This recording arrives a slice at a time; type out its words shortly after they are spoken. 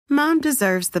Mom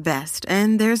deserves the best,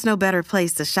 and there's no better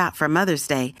place to shop for Mother's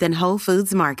Day than Whole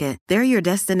Foods Market. They're your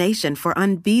destination for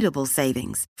unbeatable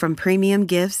savings, from premium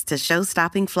gifts to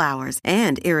show-stopping flowers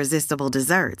and irresistible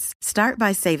desserts. Start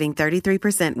by saving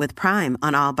 33% with Prime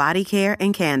on all body care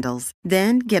and candles.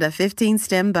 Then get a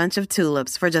 15-stem bunch of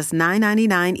tulips for just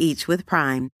 $9.99 each with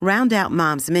Prime. Round out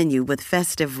Mom's menu with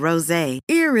festive rosé,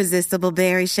 irresistible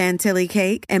berry chantilly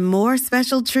cake, and more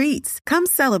special treats. Come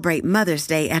celebrate Mother's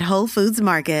Day at Whole Foods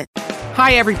Market.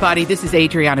 Hi, everybody. This is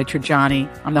Adriana Trajani.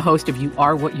 I'm the host of You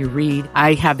Are What You Read.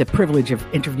 I have the privilege of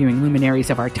interviewing luminaries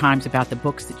of our times about the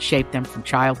books that shaped them from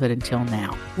childhood until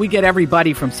now. We get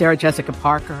everybody from Sarah Jessica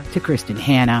Parker to Kristen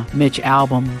Hanna, Mitch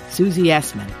Albom, Susie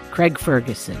Essman, Craig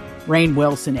Ferguson, Rainn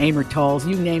Wilson, Amor Tolls,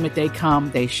 you name it, they come,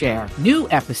 they share. New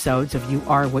episodes of You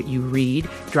Are What You Read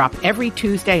drop every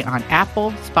Tuesday on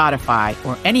Apple, Spotify,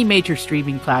 or any major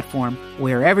streaming platform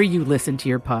wherever you listen to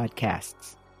your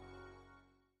podcasts.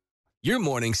 Your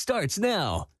morning starts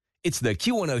now. It's the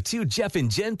Q102 Jeff and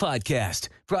Jen podcast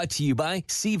brought to you by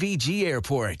CVG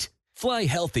Airport. Fly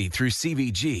healthy through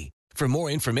CVG. For more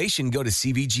information, go to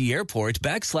CVG Airport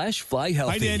 /fly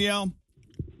healthy. Hi, Danielle.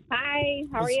 Hi,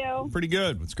 how are you? Pretty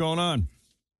good. What's going on?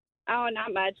 Oh,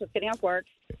 not much. Just getting off work.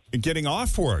 Getting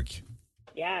off work.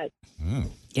 Yes.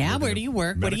 Yeah, where do you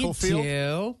work? What do you Medical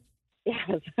do?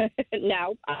 Yes.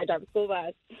 No, I drive a school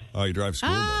bus. Oh, you drive school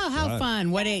bus. Oh, how Right.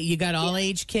 fun. What age? You got all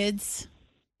age kids?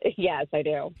 Yes, I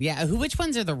do. Yeah. Which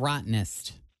ones are the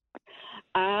rottenest?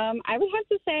 I would have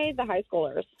to say the high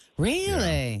schoolers.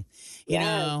 Really? You Yes.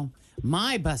 know,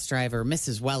 my bus driver,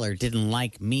 Mrs. Weller, didn't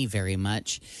like me very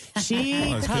much. She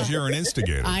Oh, it's because you're an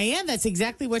instigator. I am. That's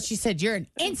exactly what she said. You're an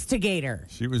instigator.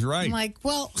 She was right. I'm like,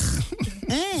 well,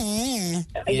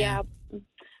 Yeah.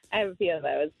 I have a few of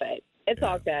those, but it's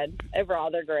all good. Overall,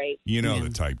 they're great. You know the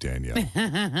type, Danielle.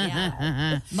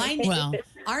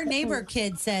 Our neighbor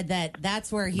kid said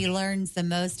that's where he learns the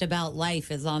most about life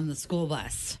is on the school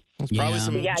bus. Probably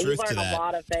some Yeah, you truth learn to a that.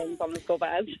 lot of things on the school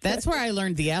bus. That's where I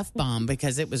learned the F-bomb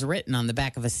because it was written on the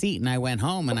back of a seat, and I went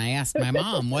home and I asked my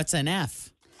mom, what's an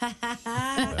F?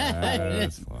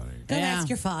 That's funny. Go ask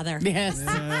your father. Yes.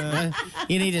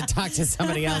 You need to talk to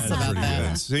somebody else That's about pretty that.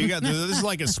 good. So you got this is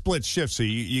like a split shift. So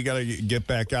you got to get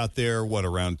back out there.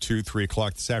 Around 2-3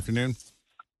 o'clock this afternoon?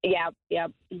 Yep. Yeah.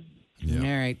 All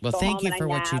right. Well, Go thank home you and for I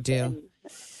what you nap do. and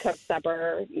cook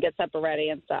supper, get supper ready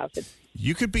and stuff.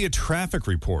 You could be a traffic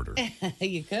reporter.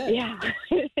 You could. Yeah.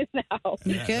 No.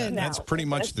 You could. That's pretty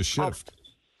much the shift.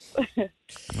 All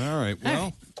right.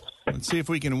 Well, let's see if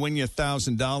we can win you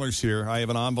 $1,000 here. I have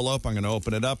an envelope. I'm going to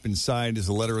open it up. Inside is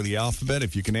a letter of the alphabet.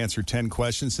 If you can answer 10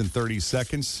 questions in 30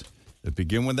 seconds that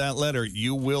begin with that letter,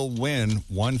 you will win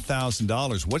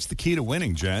 $1,000. What's the key to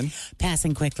winning, Jen?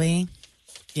 Passing quickly.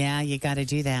 Yeah, you got to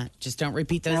do that. Just don't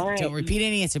repeat those. All right. Don't repeat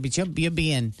any answer, but you'll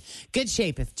be in good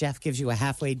shape if Jeff gives you a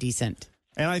halfway decent.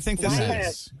 And I think this Right.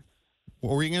 is.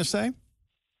 What were you going to say?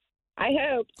 I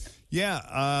hope. Yeah,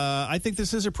 I think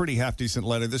this is a pretty half decent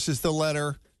letter. This is the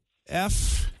letter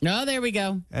F, No, there we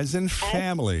go. as in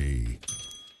family.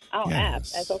 Oh,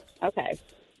 Yes. F. Okay.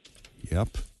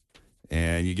 Yep.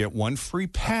 And you get one free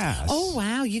pass. Oh,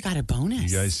 wow. You got a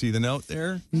bonus. You guys see the note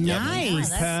there? Nice. Free that's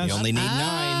pass. You only need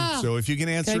 9. So if you can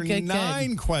answer Good.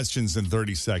 9 questions in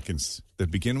 30 seconds that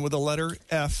begin with the letter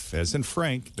F, as in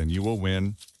Frank, then you will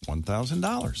win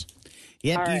 $1,000.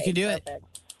 Yep, All you right, can do it. perfect.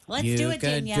 Let's You do it,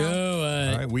 could Danielle. do All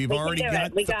it. right, we've We already can do got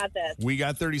it. We got this. we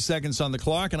got 30 seconds on the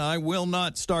clock, and I will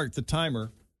not start the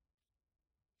timer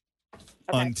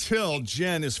Okay. until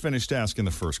Jen is finished asking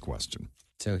the first question.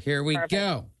 So here we Perfect.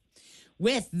 go.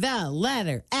 With the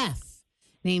letter F,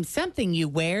 name something you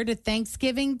wear to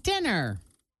Thanksgiving dinner.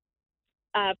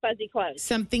 Fuzzy clothes.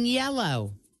 Something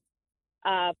yellow.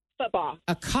 Football.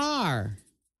 A car.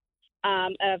 A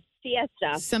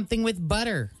fiesta. Something with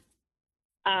butter.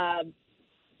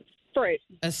 Fruit.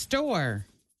 A store.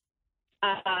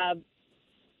 Pass.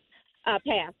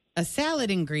 A salad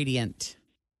ingredient.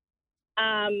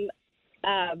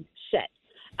 Shit.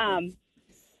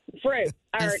 Fruit.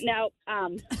 Or no.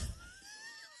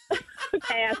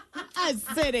 Pass. A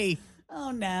city.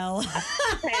 Oh, no.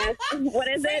 Pass. What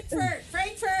is it?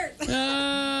 Frankfurt.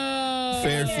 Oh,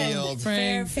 Fairfield.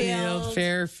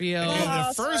 Fairfield. And Oh,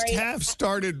 the first sorry. half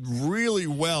started really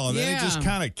well, and then it just Yeah.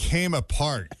 kind of came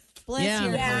apart. Bless Yeah.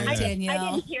 your Yeah, heart, I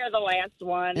Danielle. didn't hear the last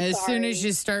one. As soon as Sorry.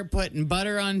 you start putting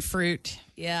butter on fruit.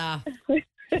 Yeah. No,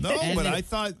 And but the- I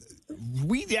thought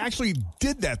We actually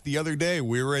did that the other day.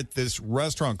 We were at this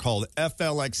restaurant called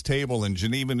FLX Table in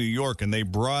Geneva, New York, and they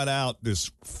brought out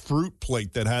this fruit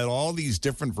plate that had all these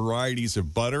different varieties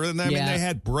of butter. And I mean, they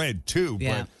had bread too.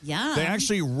 Yeah. But they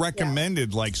actually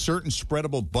recommended like certain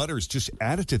spreadable butters. Just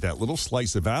add it to that little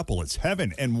slice of apple. It's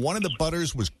heaven. And one of the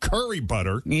butters was curry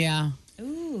butter. Yeah.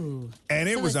 Ooh. And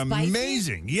it So was it's spicy?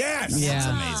 amazing. Yes. Yeah.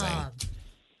 That's amazing.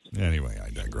 Anyway, I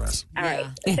digress. All right.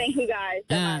 Thank you guys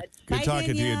so much. Good Bye,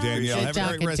 talking to you, Danielle. Danielle. Good Have a great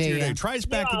talking rest to of your you. day. Try us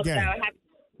back You again. also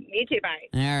you too, bye.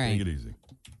 All right. Take it easy.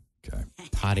 Okay.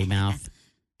 Potty mouth.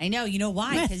 I know. You know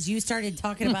why? Because you started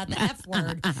talking about the F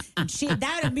word. And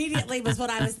that immediately was what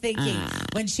I was thinking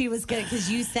when she was good.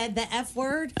 Because you said the F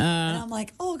word. And I'm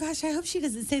like, oh, gosh, I hope she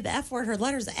doesn't say the F word. Her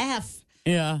letter's F.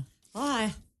 Yeah.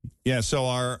 Why? Yeah, so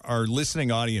our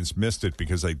listening audience missed it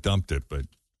because I dumped it, but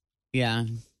Yeah.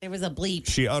 There was a bleep.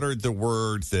 she uttered the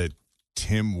word that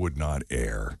Tim would not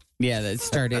air. Yeah, that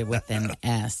started with an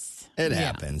S. It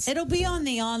happens. It'll be on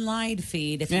the online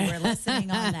feed if you were listening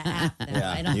on the app. Though.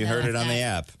 Yeah, I don't you know heard if it on the that-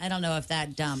 app. I don't know if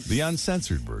that dumped. The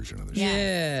uncensored version of the show. Yeah,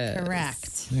 Yes.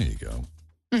 correct. There you go.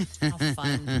 How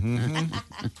fun.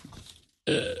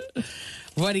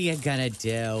 What are you going to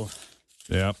do?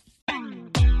 Yep.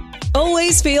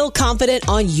 Always feel confident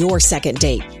on your second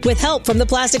date. With help from the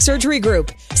Plastic Surgery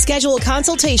Group. Schedule a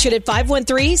consultation at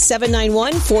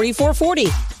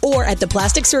 513-791-4440 or at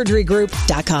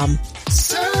theplasticsurgerygroup.com.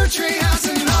 Surgery has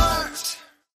an art.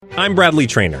 I'm Bradley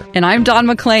Trainer. And I'm Don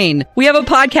McClain. We have a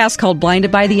podcast called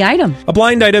Blinded by the Item. A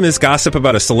blind item is gossip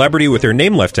about a celebrity with their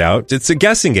name left out. It's a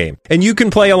guessing game, and you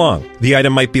can play along. The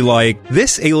item might be like,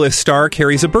 this A-list star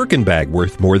carries a Birkin bag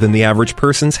worth more than the average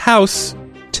person's house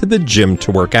to the gym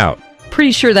to work out.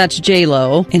 Pretty sure that's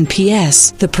J-Lo. And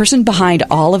P.S. the person behind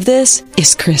all of this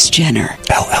is Kris Jenner,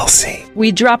 LLC.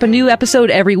 We drop a new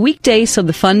episode every weekday so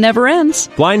the fun never ends.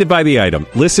 Blinded by the Item.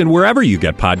 Listen wherever you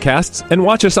get podcasts and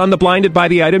watch us on the Blinded by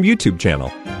the Item YouTube channel.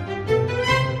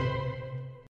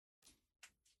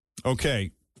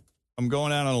 Okay. I'm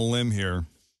going out on a limb here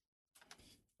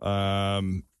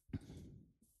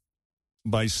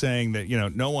by saying that,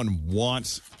 no one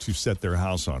wants to set their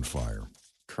house on fire.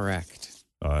 Correct.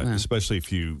 Especially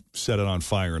if you set it on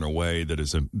fire in a way that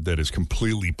is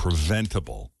completely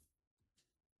preventable.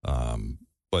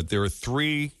 But there are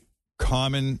 3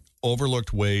 common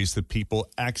overlooked ways that people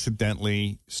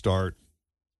accidentally start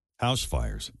house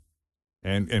fires.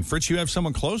 And Fritz, you have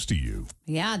someone close to you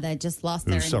Yeah, they just lost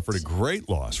who suffered a great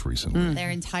loss recently.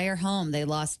 their entire home. They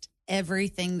lost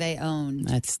everything they owned.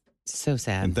 That's so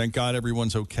sad. And thank God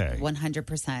everyone's okay.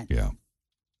 100%. Yeah.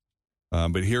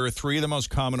 But here are 3 of the most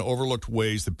common overlooked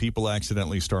ways that people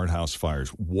accidentally start house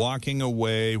fires. Walking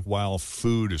away while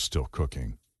food is still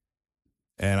cooking.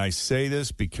 And I say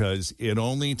this because it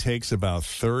only takes about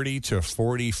 30 to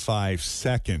 45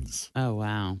 seconds Oh,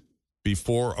 wow.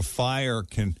 before a fire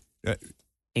can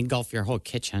Engulf your whole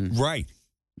kitchen. right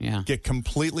Yeah. get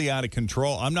completely out of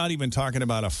control. I'm not even talking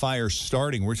about a fire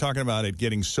starting. We're talking about it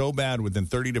getting so bad within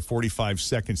 30 to 45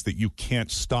 seconds that you can't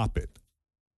stop it.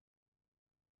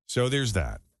 So there's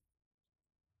that.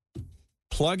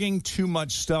 Plugging too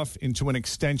much stuff into an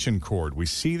extension cord. We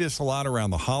see this a lot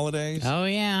around the holidays. Oh,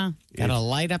 yeah. Got to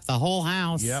light up the whole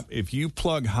house. Yep. If you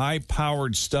plug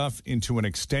high-powered stuff into an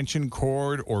extension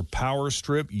cord or power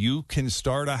strip, you can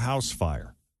start a house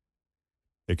fire.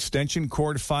 Extension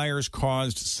cord fires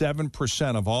caused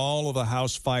 7% of all of the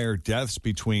house fire deaths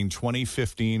between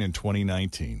 2015 and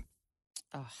 2019.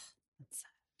 Oh,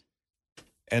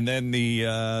 And then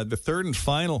the third and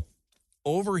final,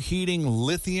 overheating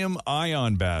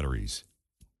lithium-ion batteries.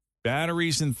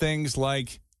 Batteries in things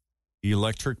like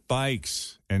electric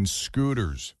bikes and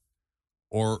scooters,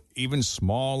 or even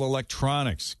small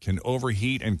electronics can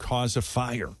overheat and cause a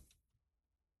fire.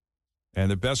 And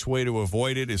the best way to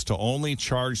avoid it is to only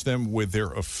charge them with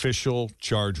their official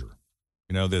charger.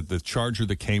 The charger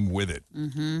that came with it.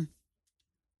 Mm-hmm.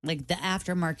 Like the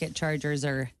aftermarket chargers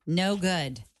are no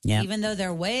good. Yep. Even though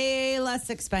they're way less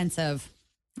expensive.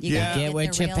 You Yeah. gotta Get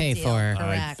what the you real pay deal. for.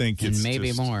 Correct. I think it's And maybe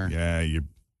just- more. Yeah, you're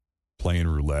playing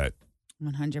roulette,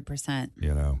 100%.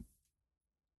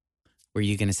 Were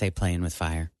you going to say playing with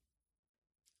fire?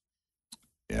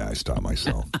 Yeah, I stopped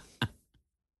myself.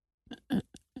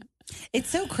 It's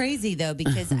so crazy though,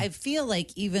 because I feel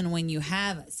like even when you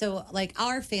have, so like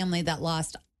our family that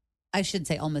lost, I should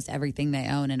say almost everything they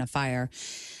own in a fire.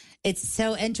 It's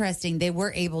so interesting. They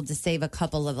were able to save a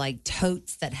couple of like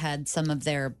totes that had some of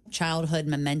their childhood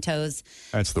mementos.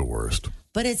 That's the worst.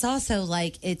 But it's also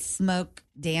like it's smoke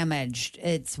damaged,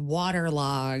 it's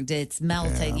waterlogged, it's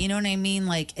melted. You know what I mean?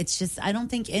 Like it's just, I don't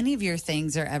think any of your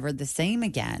things are ever the same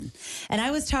again. And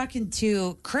I was talking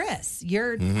to Chris,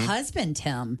 your husband,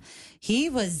 Tim. He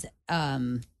was,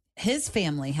 his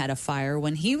family had a fire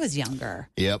when he was younger.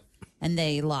 Yep. And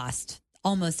they lost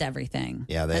almost everything.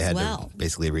 Yeah, they had to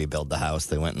basically rebuild the house.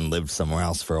 They went and lived somewhere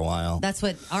else for a while. That's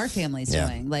what our family's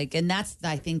doing. Like, and that's,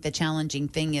 I think, the challenging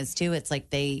thing is too. It's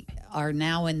like they are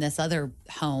now in this other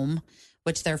home,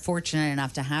 which they're fortunate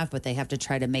enough to have, but they have to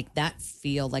try to make that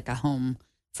feel like a home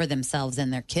for themselves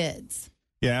and their kids.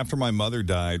 Yeah, after my mother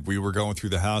died, we were going through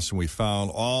the house and we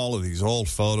found all of these old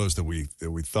photos that we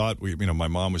thought my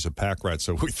mom was a pack rat,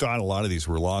 so we thought a lot of these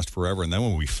were lost forever. And then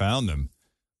when we found them,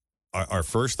 our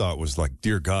first thought was like,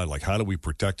 dear God, like how do we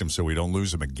protect them so we don't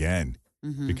lose them again?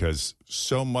 Because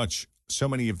so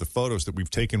many of the photos that we've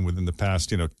taken within the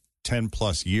past 10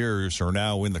 plus years are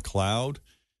now in the cloud.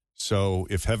 So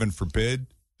if heaven forbid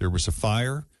there was a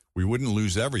fire, we wouldn't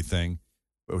lose everything.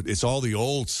 It's all the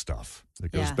old stuff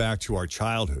that goes back to our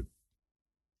childhood.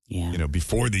 Yeah.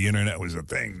 Before the internet was a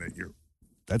thing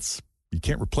you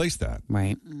can't replace that.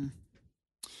 Right.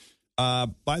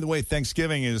 By the way,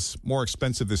 Thanksgiving is more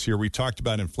expensive this year. We talked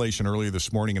about inflation earlier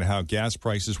this morning and how gas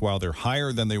prices, while they're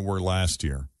higher than they were last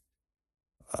year,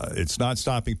 it's not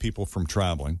stopping people from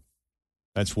traveling.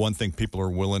 That's one thing people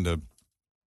are willing to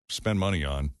spend money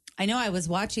on. I know I was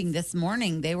watching this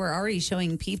morning. They were already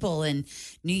showing people in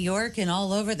New York and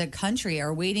all over the country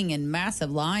are waiting in massive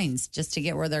lines just to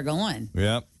get where they're going.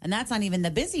 Yeah. And that's not even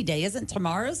the busy day. Isn't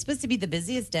tomorrow supposed to be the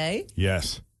busiest day?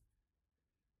 Yes.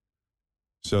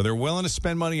 So they're willing to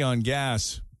spend money on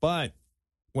gas, but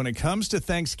when it comes to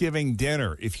Thanksgiving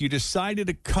dinner, if you decided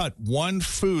to cut one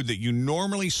food that you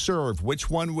normally serve, which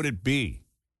one would it be?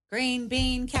 Green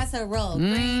bean casserole.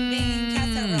 Green bean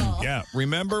casserole. Yeah.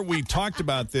 Remember, we talked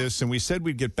about this, and we said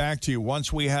we'd get back to you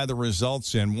once we had the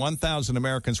results in. 1,000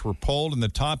 Americans were polled, and the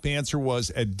top answer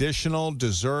was additional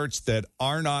desserts that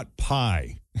are not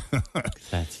pie.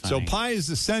 That's funny. So pie is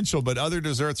essential, but other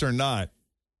desserts are not.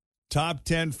 Top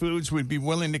 10 foods we'd be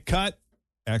willing to cut.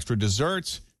 Extra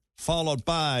desserts, followed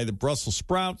by the Brussels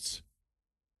sprouts,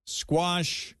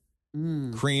 squash,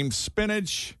 creamed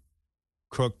spinach,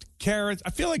 cooked carrots. I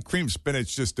feel like creamed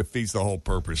spinach just defeats the whole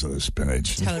purpose of the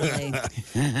spinach. Totally.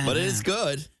 But it is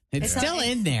good. It's still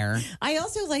in there. I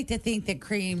also like to think that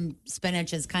cream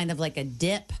spinach is kind of like a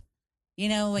dip.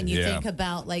 When you think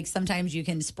about, like, sometimes you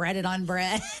can spread it on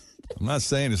bread. I'm not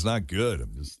saying it's not good.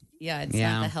 I'm just... Yeah, it's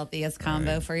not the healthiest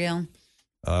combo for you.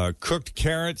 Cooked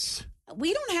carrots.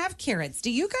 We don't have carrots.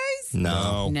 Do you guys?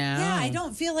 No. Yeah, I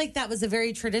don't feel like that was a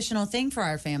very traditional thing for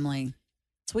our family.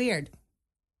 It's weird.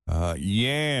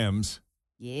 Yams.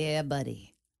 Yeah,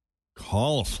 buddy.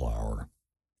 Cauliflower.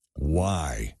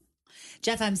 Why?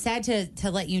 Jeff, I'm sad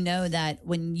to let you know that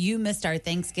when you missed our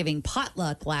Thanksgiving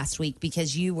potluck last week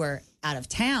because you were out of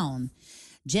town,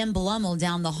 Jim Blummel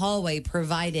down the hallway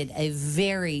provided a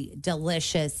very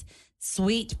delicious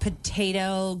sweet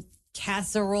potato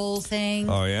casserole thing.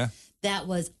 Oh, yeah? That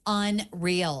was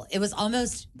unreal. It was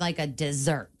almost like a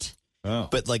dessert. Oh.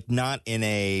 But like not in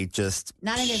a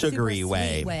sugary super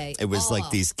way. Sweet way. It was like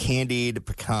these candied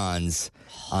pecans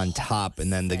on top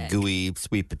and then the gooey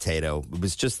sweet potato. It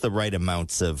was just the right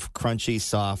amounts of crunchy,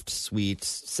 soft, sweet,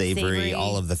 savory,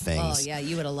 all of the things. Oh, yeah,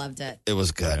 you would have loved it. It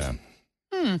was good.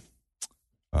 Yeah.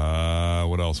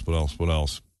 What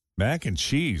else? Mac and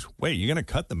cheese. Wait, you're going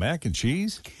to cut the mac and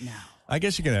cheese? No. I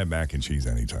guess you can have mac and cheese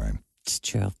anytime. It's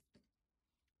true.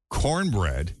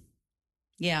 Cornbread.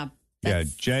 Yeah. Yeah,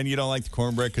 Jen, you don't like the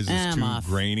cornbread because it's too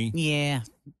grainy? Yeah.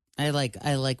 I like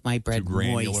my bread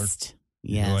moist.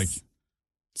 Yes. Like,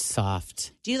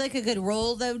 soft. Do you like a good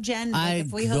roll, though, Jen? Like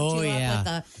if we hooked you up with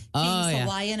a King's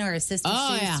Hawaiian or a Sister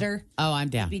Schuster? Yeah. Oh, I'm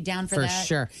down. You'd be down for that? For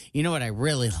sure. You know what I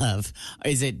really love?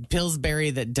 Is it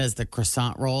Pillsbury that does the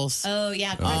croissant rolls? Oh,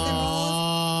 yeah. Crescent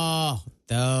rolls.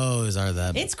 Oh, those are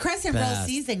the It's crescent roll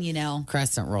season,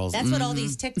 Crescent rolls. That's what all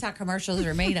these TikTok commercials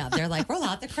are made of. They're like, roll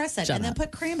out the crescent and then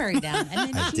put cranberry down.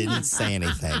 And then I didn't say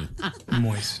anything.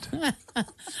 Moist.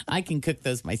 I can cook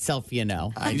those myself,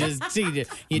 I just you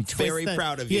I'm very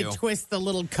proud of you. You twist the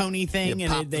little coney thing You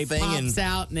and pop they the thing pops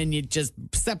out, and then you just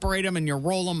separate them and you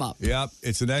roll them up. Yep,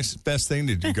 it's the next best thing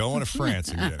to do. Go into France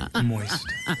and get it. Moist.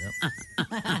 Yep.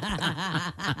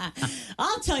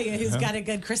 I'll tell you who's got a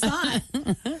good croissant.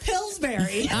 Pillsbury.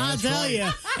 I'll tell you,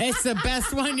 it's the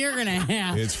best one you're going to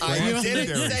have. It's I France.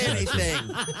 didn't say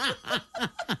anything.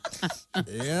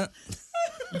 Yeah.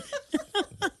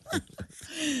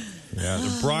 Yeah,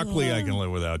 the broccoli I can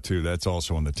live without, too. That's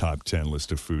also on the top 10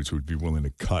 list of foods we'd be willing to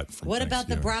cut from What about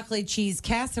the Thanksgiving. broccoli cheese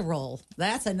casserole?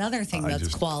 That's another thing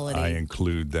that's quality. I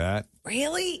include that.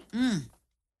 Really?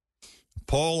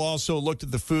 Poll also looked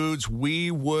at the foods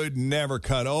we would never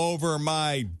cut over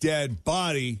my dead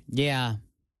body. Yeah.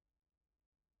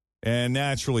 And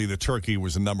naturally, the turkey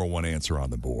was the number one answer on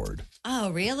the board.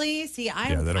 Oh, really? See, they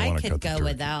don't I wanna could cut the go turkey.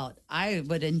 without. I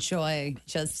would enjoy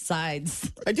just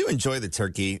sides. I do enjoy the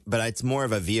turkey, but it's more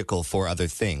of a vehicle for other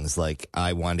things. Like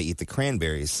I want to eat the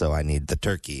cranberries, so I need the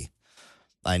turkey.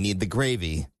 I need the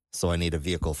gravy, so I need a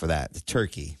vehicle for that. The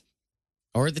turkey.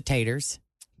 Or the taters.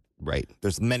 Right.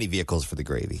 There's many vehicles for the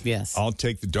gravy. Yes. I'll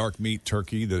take the dark meat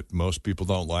turkey that most people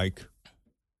don't like.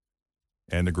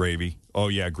 And the gravy. Oh,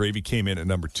 yeah, gravy came in at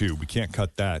number 2. We can't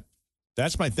cut that.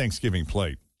 That's my Thanksgiving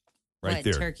plate right What,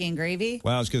 there. turkey and gravy?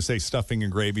 Well, I was going to say stuffing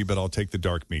and gravy, but I'll take the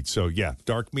dark meat. So, yeah,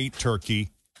 dark meat,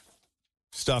 turkey,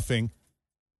 stuffing,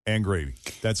 and gravy.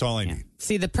 That's all I need.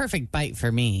 See, the perfect bite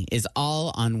for me is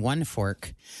all on one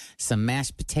fork, some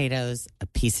mashed potatoes, a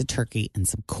piece of turkey, and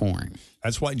some corn.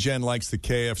 That's why Jen likes the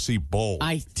KFC bowl.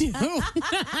 I do.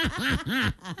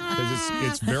 Because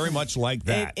it's very much like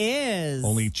that. It is.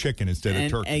 Only chicken instead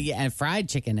of turkey. Yeah, and fried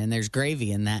chicken, and there's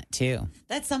gravy in that, too.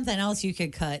 That's something else you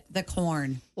could cut, the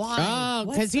corn. Why? Oh,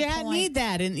 What's because the you point? need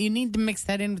that, and you need to mix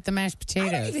that in with the mashed I don't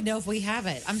potatoes. even know if we have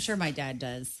it. I'm sure my dad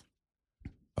does.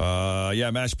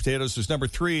 Mashed potatoes is number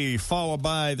 3, followed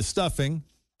by the stuffing.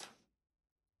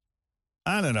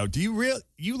 I don't know. Do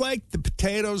you like the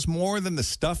potatoes more than the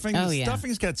stuffing? Oh, the yeah.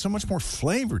 stuffing's got so much more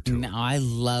flavor to it. No, I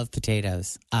love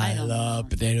potatoes. I don't love know.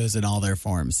 potatoes in all their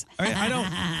forms. I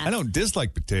don't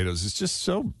dislike potatoes. It's just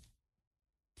so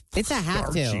It's a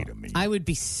have starchy to. to me. I would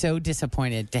be so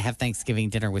disappointed to have Thanksgiving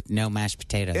dinner with no mashed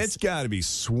potatoes. It's got to be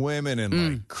swimming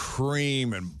in like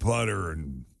cream and butter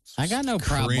and I got no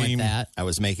problem with cream. that. I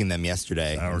was making them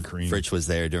yesterday. Sour cream. Fritch was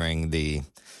there during the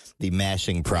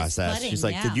mashing process. pudding, She's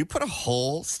like, yeah. "Did you put a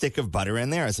whole stick of butter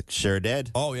in there?" I was like, "Sure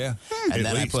did." Oh yeah. And At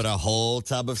then least. I put a whole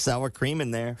tub of sour cream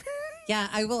in there. Yeah,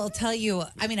 I will tell you.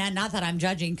 I mean, not that I'm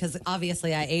judging because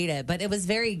obviously I ate it, but it was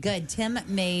very good. Tim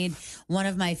made one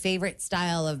of my favorite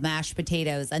style of mashed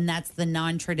potatoes, and that's the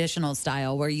non-traditional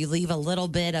style where you leave a little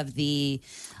bit of the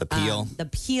peel.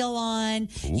 On.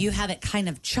 You have it kind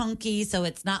of chunky, so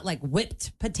it's not like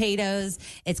whipped potatoes.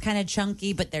 It's kind of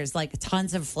chunky, but there's like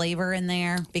tons of flavor in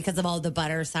there because of all the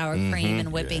butter, sour cream,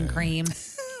 and whipping cream.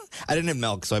 I didn't have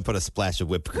milk, so I put a splash of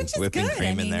whipping Good. cream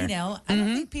I mean, in there. you know, I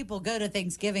don't think people go to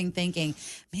Thanksgiving thinking,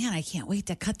 "Man, I can't wait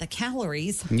to cut the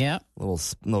calories." Yep.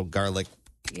 Little garlic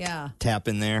Yeah, tap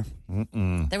in there.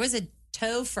 there was a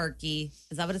tofurkey.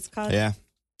 Is that what it's called? Yeah.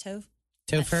 Tofurkey.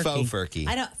 Faux turkey.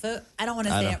 I don't want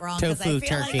to say it wrong because I Tofu feel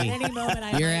turkey. like at any moment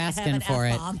I You're might have asking an for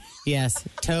it. F-bomb. Yes.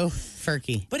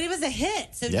 Tofurkey. But it was a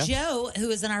hit. So Yeah. Joe, who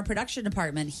is in our production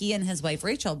department, he and his wife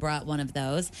Rachel brought one of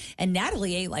those, and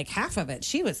Natalie ate like half of it.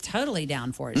 She was totally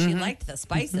down for it. She liked the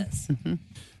spices. There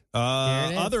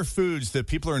it is. Other foods that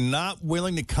people are not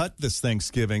willing to cut this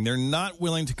Thanksgiving. They're not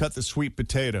willing to cut the sweet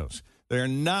potatoes. They're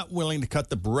not willing to cut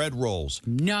the bread rolls.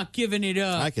 Not giving it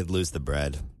up. I could lose the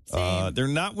bread. They're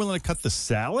not willing to cut the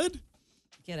salad,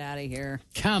 Get out of here.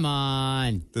 Come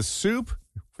on. the soup.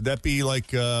 Would that be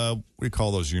like, what do you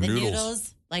call those? Your The noodles.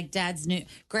 noodles, like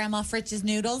Grandma Fritz's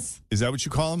noodles. Is that what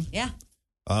you call them? Yeah.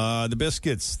 The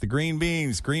biscuits, the green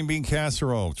beans, green bean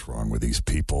casserole. What's wrong with these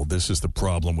people? This is the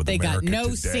problem with They America got no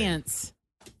today. sense.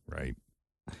 Right.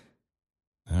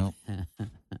 Well,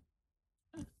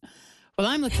 Well,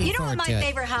 I'm looking You know forward what my to it.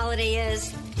 favorite holiday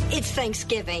is? It's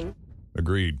Thanksgiving.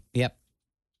 agreed. Yep.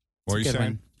 What are you Good saying?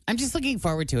 one. I'm just looking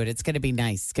forward to it. It's going to be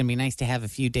nice. It's going to be nice to have a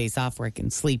few days off where I can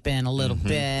sleep in a little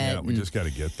bit. Yeah, we and just got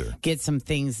to get there. get some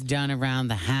things done around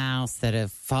the house that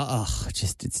have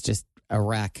it's just a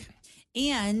wreck.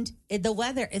 And the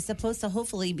weather is supposed to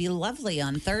hopefully be lovely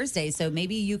on Thursday, so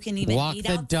maybe you can even Walk eat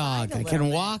the outside dog. a I little can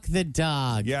bit. walk the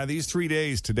dog. Yeah, these 3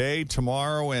 days, today,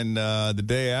 tomorrow, and the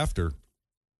day after.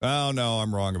 Oh, no,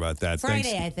 I'm wrong about that.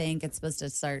 Friday, I think it's supposed to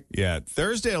start. Yeah,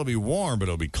 Thursday it'll be warm, but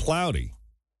it'll be cloudy.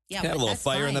 Yeah, Got a but little that's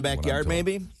fire in the fine. backyard, What I'm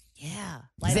maybe? Yeah.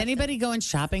 Is anybody going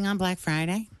shopping on Black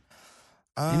Friday?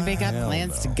 Anybody got hell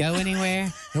plans to no. go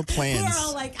anywhere? No We're plans.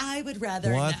 all like, I would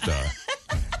rather What not.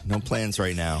 the? No plans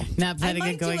right now. Not I planning on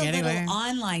might do going a anywhere? little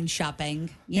online shopping.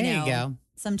 You There you know, go.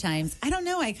 Sometimes. I don't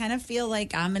know. I kind of feel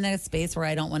like I'm in a space where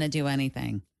I don't want to do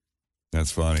anything.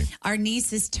 That's funny. Our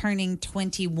niece is turning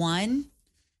 21,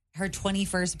 her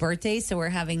 21st birthday. So we're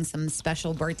having some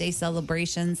special birthday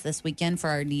celebrations this weekend for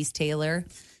our niece Taylor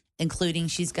including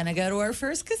she's going to go to her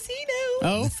first casino.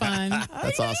 Oh, fun.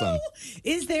 That's awesome.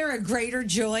 Is there a greater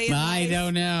joy in I life?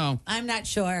 don't know. I'm not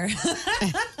sure.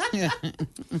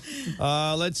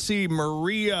 Let's see.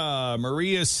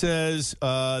 Maria says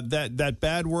that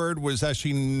bad word was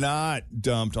actually not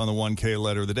dumped on the 1K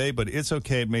letter of the day, but it's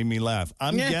okay. It made me laugh.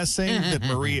 I'm guessing that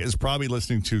Maria is probably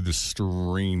listening to the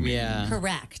streaming. Yeah.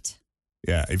 Correct.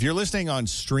 Yeah. If you're listening on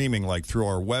streaming, like through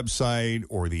our website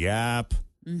or the app,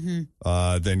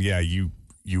 then yeah, you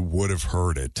would have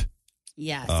heard it.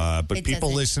 Yes. But It people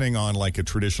doesn't- listening on like a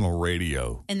traditional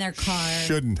radio in their car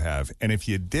shouldn't have. And if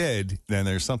you did, then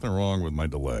there's something wrong with my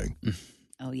delay.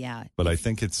 Oh, yeah. But I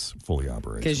think it's fully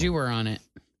operational. Because you were on it.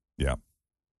 Yeah.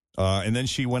 And then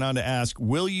she went on to ask,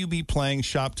 will you be playing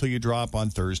Shop Till You Drop on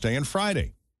Thursday and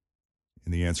Friday?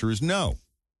 And the answer is no.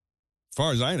 As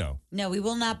far as I know. No, we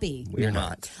will not be. We're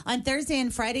not. On Thursday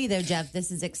and Friday, though, Jeff, this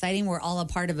is exciting. We're all a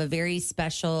part of a very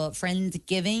special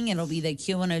Friendsgiving. It'll be the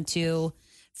Q102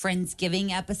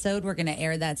 Friendsgiving episode. We're going to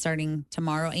air that starting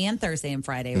tomorrow and Thursday and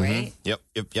Friday, right? Yep.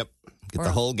 Get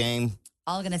the whole game.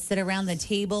 All going to sit around the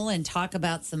table and talk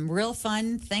about some real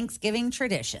fun Thanksgiving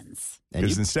traditions.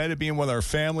 Because instead of being with our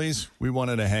families, we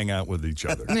wanted to hang out with each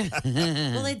other.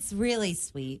 Well, it's really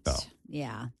sweet. Oh.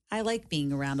 Yeah. I like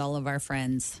being around all of our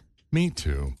friends. Me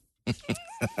too.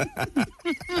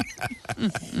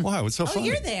 Wow, it's so funny.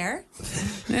 You're there.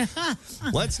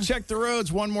 Let's check the roads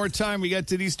one more time. We got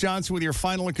Denise Johnson with your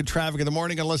final look at traffic in the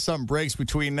morning. Unless something breaks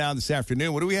between now and this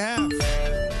afternoon, what do we have?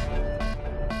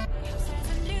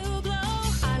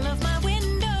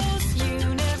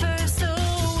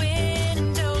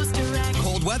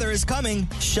 Cold weather is coming.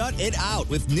 Shut it out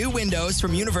with new windows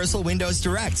from Universal Windows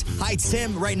Direct. Hi,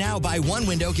 Tim. Right now, buy one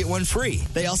window, get one free.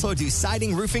 They also do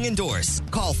siding, roofing, and doors.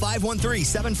 Call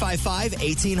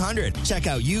 513-755-1800. Check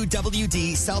out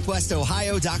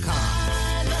uwdsouthwestohio.com.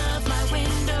 I love my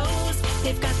windows.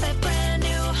 They've got that brand new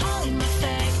home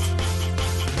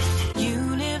effect.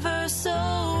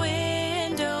 Universal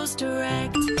Windows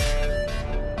Direct.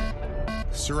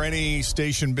 Is there any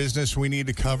station business we need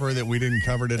to cover that we didn't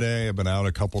cover today? I've been out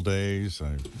a couple days.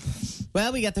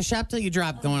 Well, we got the Shop Till You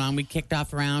Drop going on. We kicked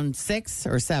off around 6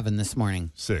 or 7 this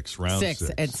morning. Round 6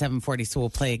 at 7:40, so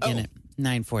we'll play again at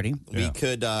 9:40.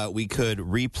 We could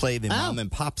replay the mom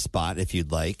and pop spot if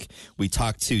you'd like. We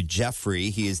talked to Jeffrey.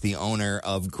 He is the owner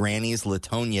of Granny's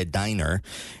Latonia Diner,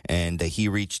 and he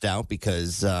reached out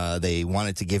because they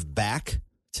wanted to give back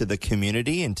to the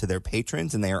community and to their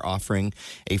patrons, and they are offering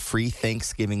a free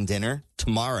Thanksgiving dinner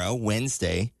tomorrow,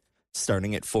 Wednesday,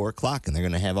 starting at 4 o'clock, and they're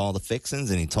going to have all the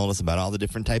fixings, and he told us about all the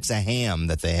different types of ham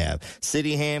that they have.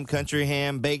 City ham, country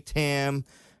ham, baked ham.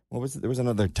 What was it? There was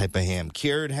another type of ham.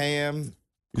 Cured ham.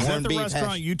 Is that corned the beef restaurant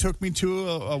hash. you took me to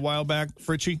a while back,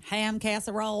 Fritchie? Ham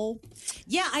casserole.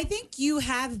 Yeah, I think you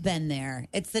have been there.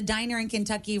 It's the diner in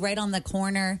Kentucky right on the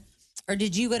corner. Or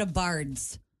did you go to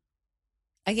Bard's?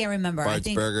 I can't remember. Bard's I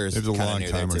think Burgers. It was a kinda long near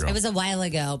time there, too. ago. it was a while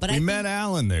ago. But We I met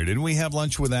Alan there. Didn't we have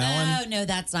lunch with Alan? Oh, no,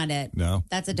 that's not it. No?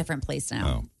 That's a different place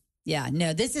now. Oh. Yeah,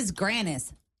 no, this is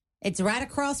Granny's. It's right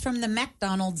across from the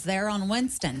McDonald's there on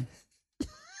Winston.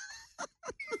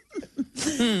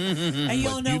 And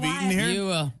you'll know you've why. eaten here?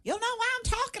 You'll know why I'm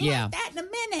talking Yeah. like that in a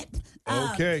minute.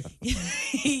 Okay.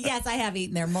 Yes, I have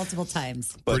eaten there multiple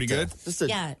times. But, Pretty good?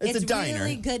 Yeah, it's a diner.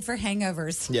 really good for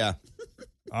hangovers. Yeah.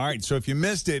 All right, so if you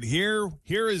missed it, here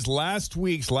is last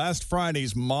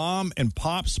Friday's mom and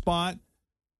pop spot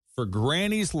for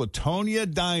Granny's Latonia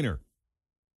Diner.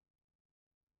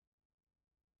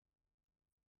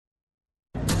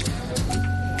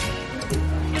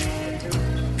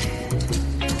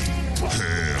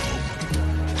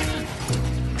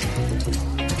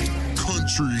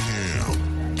 Country ham,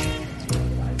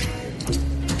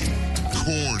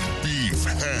 corned beef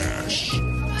hash,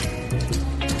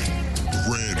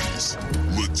 Granny's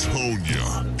Latonia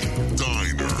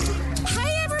Diner.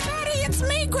 Hey, everybody, it's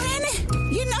me, Granny.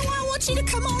 You know I want you to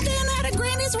come on down out of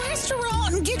Granny's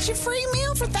restaurant and get your free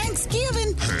meal for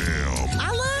Thanksgiving. Ham,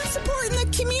 I love supporting the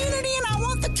community, and I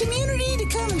want the community to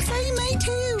come and feed me,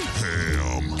 too.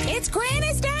 ham, It's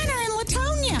Granny's Diner in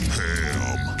Latonia.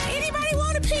 ham, Anybody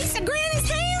want a piece of Granny's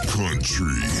ham?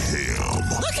 country ham.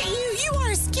 Look at you. You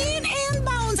are skin and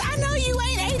bones. I know you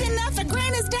ain't ate enough at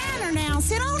Granny's Diner now.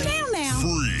 Sit on down now.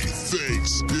 Free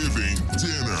Thanksgiving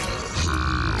dinner.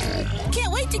 Ham.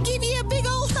 Can't wait to give you a big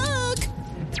old hug.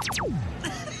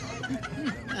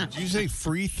 Did you say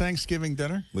free Thanksgiving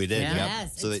dinner? We did. Yeah. Yep.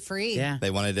 Yes, So it's free. Yeah. They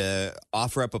wanted to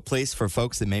offer up a place for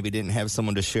folks that maybe didn't have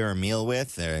someone to share a meal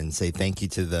with and say thank you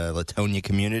to the Latonia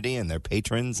community and their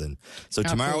patrons. And so How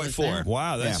tomorrow cool at is 4. that?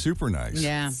 Wow, that's Yeah. super nice.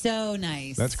 Yeah. So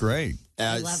nice. That's great.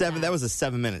 love 7. That was a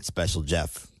 7-minute special,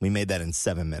 Jeff. We made that in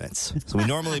 7 minutes. So we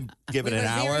normally give it We an were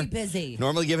hour. very busy.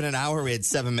 Normally give it an hour. We had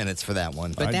 7 minutes for that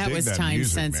one. But I that dig was that time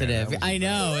music, man. sensitive. That was I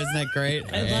know. Isn't that great?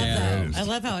 I love it that. is. I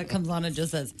love how it comes on and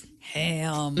just says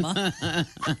ham.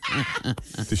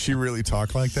 Does she really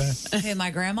talk like that? Hey, my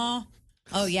grandma.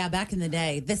 Oh yeah, back in the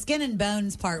day, the skin and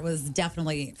bones part was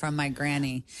definitely from my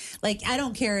granny. Like, I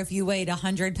don't care if you weighed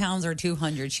 100 pounds or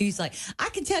 200. She's like, I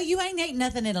can tell you ain't ate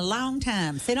nothing in a long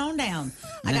time. Sit on down.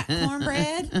 I got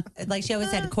cornbread. Like, she always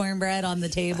had cornbread on the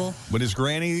table. But is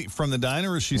Granny from the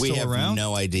diner? Is she We still have around?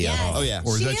 no idea. Yes. Oh, yeah.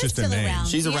 Or is She that is just a still name? around.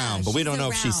 She's Yeah, around, but we she's don't know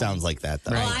if she around. sounds like that,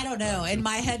 though. Well, I don't know. In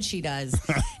my head, she does.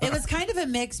 It was kind of a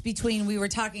mix between, we were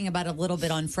talking about a little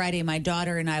bit on Friday. My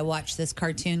daughter and I watched this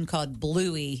cartoon called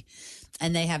Bluey,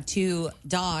 and they have 2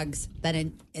 dogs that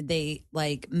they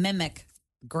like mimic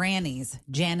grannies,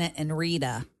 Janet and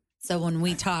Rita. So when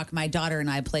we talk, my daughter and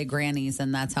I play grannies,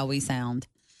 and that's how we sound.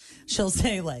 She'll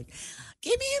say like,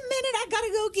 give me a minute, I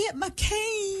gotta go get my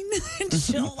cane. And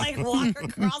she'll like walk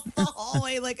across the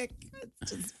hallway like a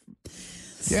just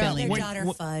their daughter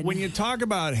fun. When you talk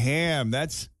about ham,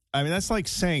 that's like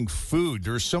saying food.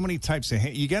 There's so many types of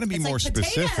ham. You got to be It's more like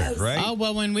specific, potatoes. right? Oh,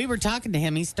 well, when we were talking to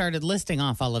him, he started listing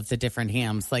off all of the different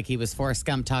hams, like he was Forrest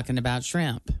Gump talking about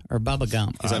shrimp or Bubba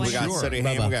Gump. It's like we got Sure. city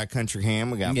ham, Bubba. we got country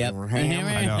ham, we got Yep. ham.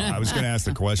 I know. I was going to ask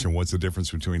the question, what's the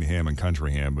difference between ham and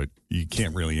country ham? But you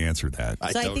can't really answer that.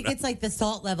 So I think it's like the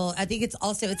salt level. I think it's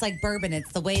like bourbon.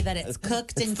 It's the way that it's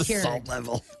cooked and the cured. salt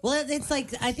level. Well, it's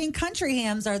like, I think country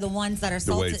hams are the ones that are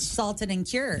The way it's- salted and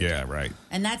cured. Yeah, right.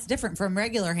 And that's different from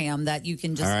regular ham that you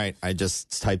can just. All right, I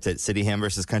just typed it. City ham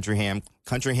versus country ham.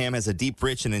 Country ham has a deep,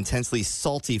 rich, and intensely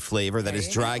salty flavor that is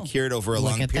dry cured over a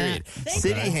Look long at period. that.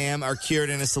 City ham are cured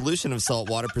in a solution of salt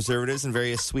water preservatives and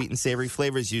various sweet and savory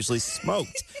flavors, usually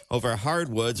smoked over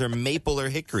hardwoods or maple or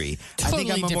hickory. I think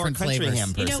Totally I'm a more different country flavors. ham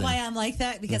person. You know why I'm like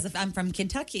that? Because if I'm from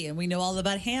Kentucky and we know all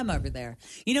about ham over there.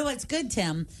 You know what's good,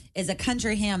 Tim, is a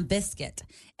country ham biscuit.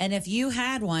 And if you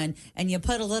had one and you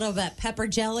put a little bit pepper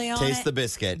jelly on it. Taste the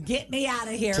biscuit. Get me out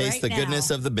of here Taste right the now. goodness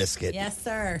of the biscuit. Yes,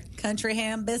 sir. Country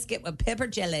ham biscuit with pepper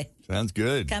jelly. Sounds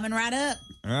good. Coming right up.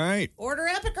 All right. Order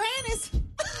up at Granny's.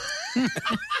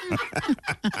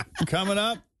 Coming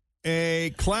up,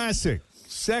 a classic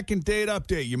second date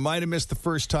update. You might have missed the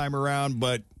first time around,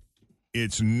 but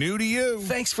it's new to you.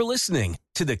 Thanks for listening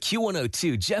to the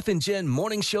Q102 Jeff and Jen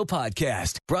Morning Show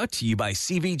podcast, brought to you by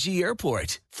CVG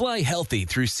Airport. Fly healthy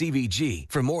through CVG.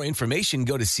 For more information,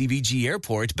 go to CVG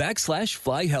Airport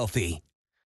 /fly healthy.